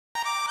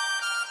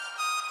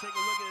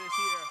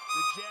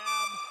the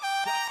jab,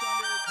 ducks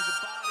under to the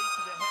body,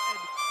 to the head,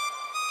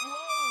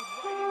 flowed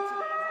right into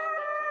that hot.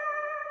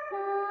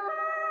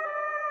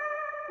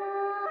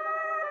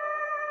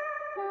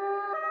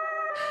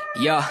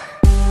 Yeah,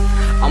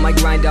 on my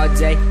grind all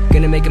day,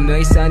 gonna make $1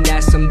 million selling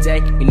that someday.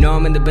 You know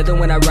I'm in the building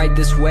when I write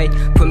this way.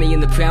 Put me in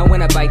the pound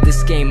when I bite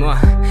this game.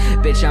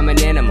 Bitch, I'm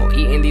an animal,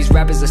 eating these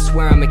rappers, I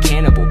swear I'm a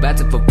cannibal. About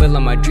to fulfill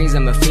all my dreams,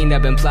 I'm a fiend.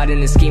 I've been plotting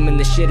and scheming,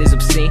 this shit is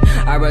obscene.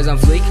 I rise on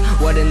fleek,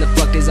 what in the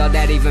fuck does all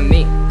that even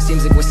mean?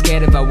 Seems like we're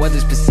scared about what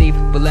others perceive,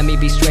 but let me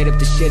be straight up,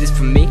 this shit is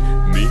for me.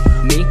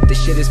 Me,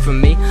 this shit is for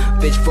me.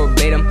 Bitch,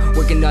 verbatim,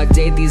 working all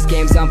day, these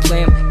games I'm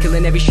playing.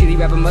 Killing every shitty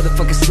rapper,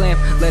 motherfucker slam.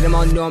 Let them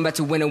all know I'm about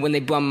to win it when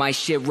they bum my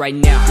shit right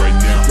now.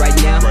 Right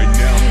now.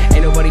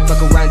 Ain't nobody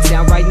fucking around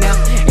town right now.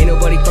 Ain't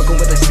nobody fucking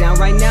with the sound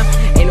right now.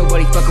 Ain't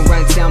nobody fucking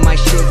around town my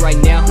shit right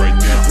now.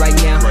 Right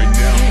now.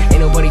 Ain't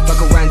nobody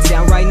fucking around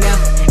town right now.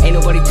 Ain't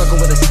nobody fucking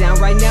with the sound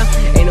right now.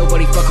 Ain't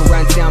nobody fucking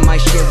around town my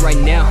shit right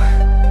now.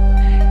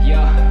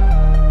 Yeah.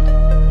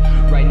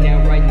 Right now.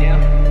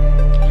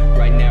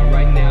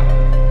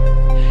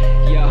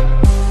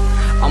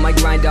 On my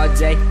grind all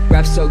day,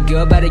 rap so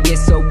good, but I get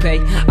so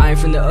paid. I ain't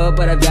from the hood,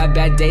 but I've had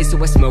bad days,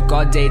 so I smoke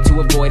all day to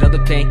avoid all the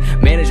pain.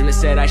 Management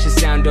said I should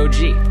sound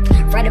OG.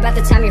 Right about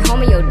the time your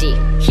homie OD.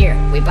 Here,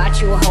 we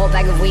bought you a whole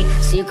bag of weed,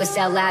 so you could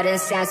sell loud and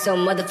sound so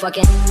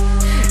motherfucking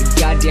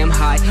goddamn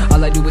high.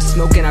 All I do is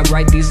smoke and I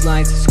write these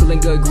lines.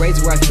 Schooling good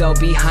grades where I fell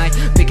behind.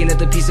 Picking up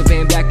the piece of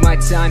paying back my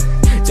time.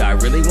 Do I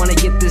really wanna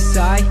get this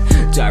high?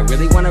 Do I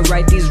really wanna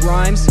write these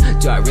rhymes?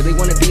 Do I really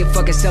wanna be a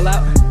fucking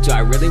sellout? Do I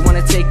really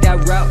wanna take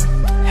that route?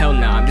 Hell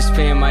nah, I'm just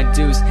paying my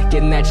dues.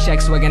 Getting that check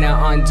swagging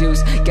out on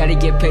dues. Gotta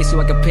get paid so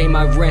I can pay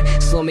my rent.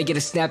 So let me get a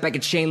snapback, a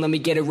chain, let me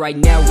get it right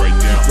now.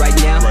 Right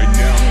now.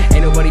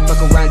 Ain't nobody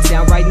fucking around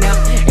town right now.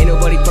 Ain't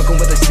nobody fucking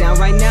with the sound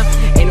right now.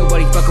 Ain't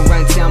nobody fucking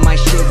around town my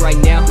shit right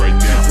now.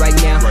 Right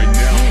now.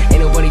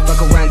 Ain't nobody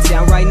fucking around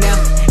town right now.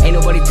 Ain't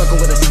nobody fucking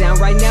with the sound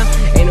right now.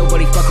 Ain't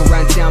nobody fucking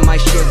around town my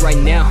shit right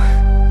now.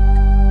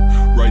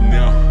 Right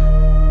now.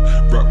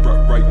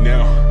 Right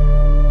now.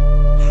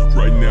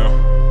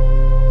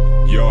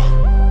 Yeah.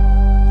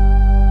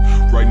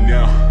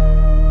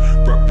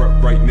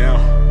 Right now.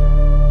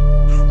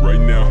 Right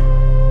now.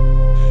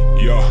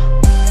 Yeah.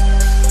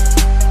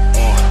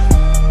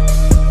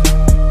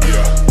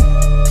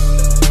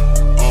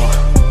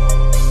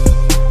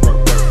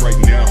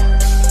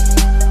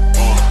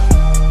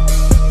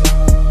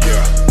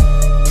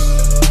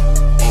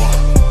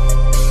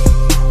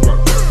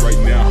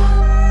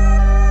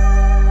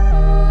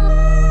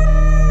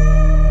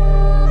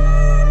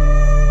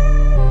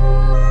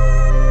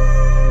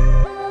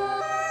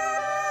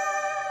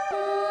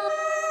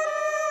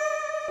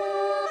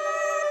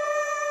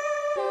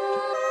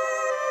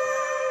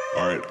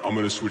 Alright, I'm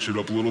gonna switch it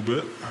up a little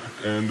bit,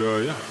 and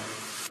yeah.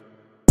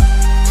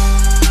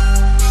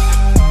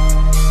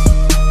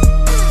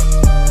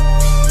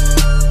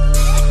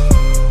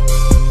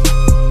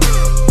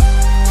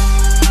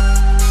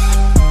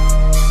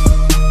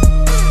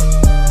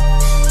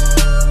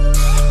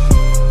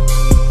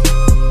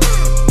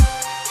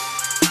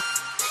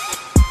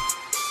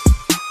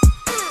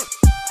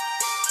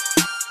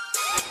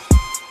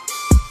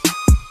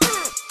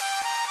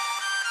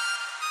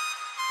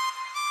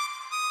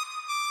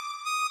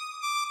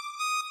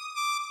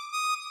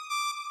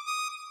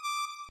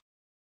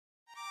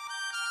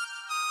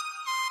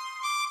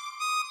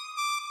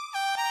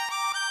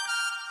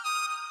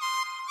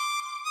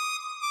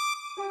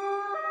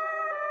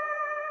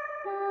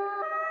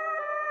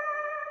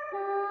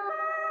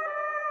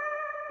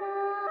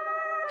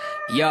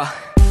 Yeah,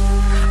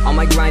 on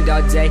my grind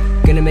all day,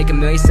 gonna make $1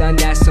 million selling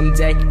that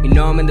someday. You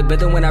know I'm in the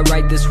building when I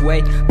write this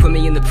way. Put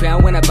me in the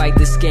pound when I bite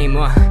this game.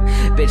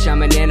 Bitch,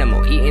 I'm an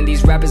animal, eating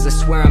these rappers, I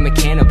swear I'm a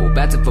cannibal.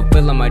 About to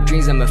fulfill all my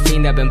dreams, I'm a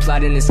fiend. I've been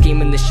plotting and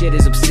scheming, this shit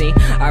is obscene.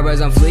 I rise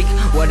on fleek,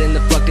 what in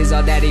the fuck does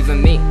all that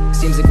even mean?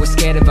 Seems like we're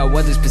scared about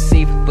what others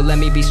perceive, but let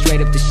me be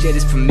straight up, this shit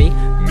is for me.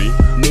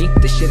 Me,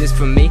 this shit is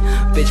for me.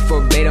 Bitch,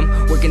 verbatim,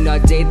 working all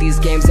day, these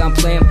games I'm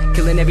playing.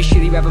 Killing every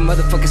shitty rapper,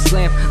 motherfucker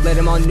slam. Let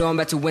them all know I'm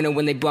about to win it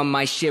when they bum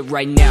my shit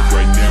right now.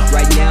 Right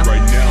now.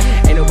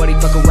 Ain't nobody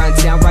fucking around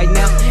town right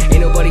now.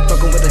 Ain't nobody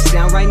fucking with the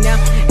sound right now.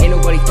 Ain't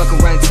nobody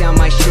fucking around town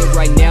my shit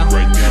right now.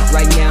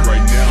 Right now.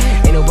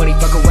 Ain't nobody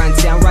fucking around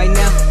town right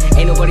now.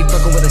 Ain't nobody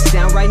fucking with the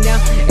sound right now.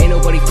 Ain't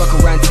nobody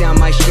fucking around town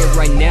my shit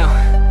right now.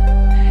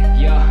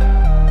 Yeah.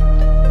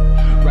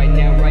 Right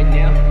now.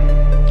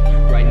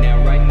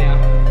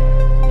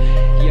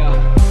 Yeah.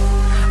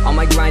 On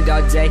my grind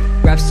all day,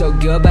 rap so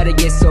good, but I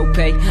get so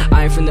paid.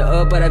 I ain't from the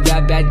hood, but I've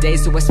had bad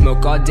days, so I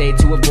smoke all day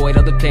to avoid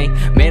all the pain.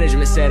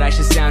 Management said I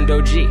should sound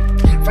OG.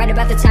 Right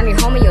about the time your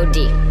homie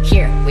OD.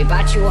 Here, we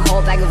bought you a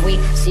whole bag of weed,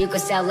 so you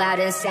could sell loud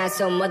and sound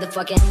so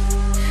motherfucking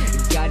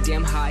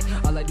goddamn high.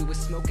 All I do is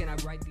smoke and I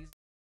write these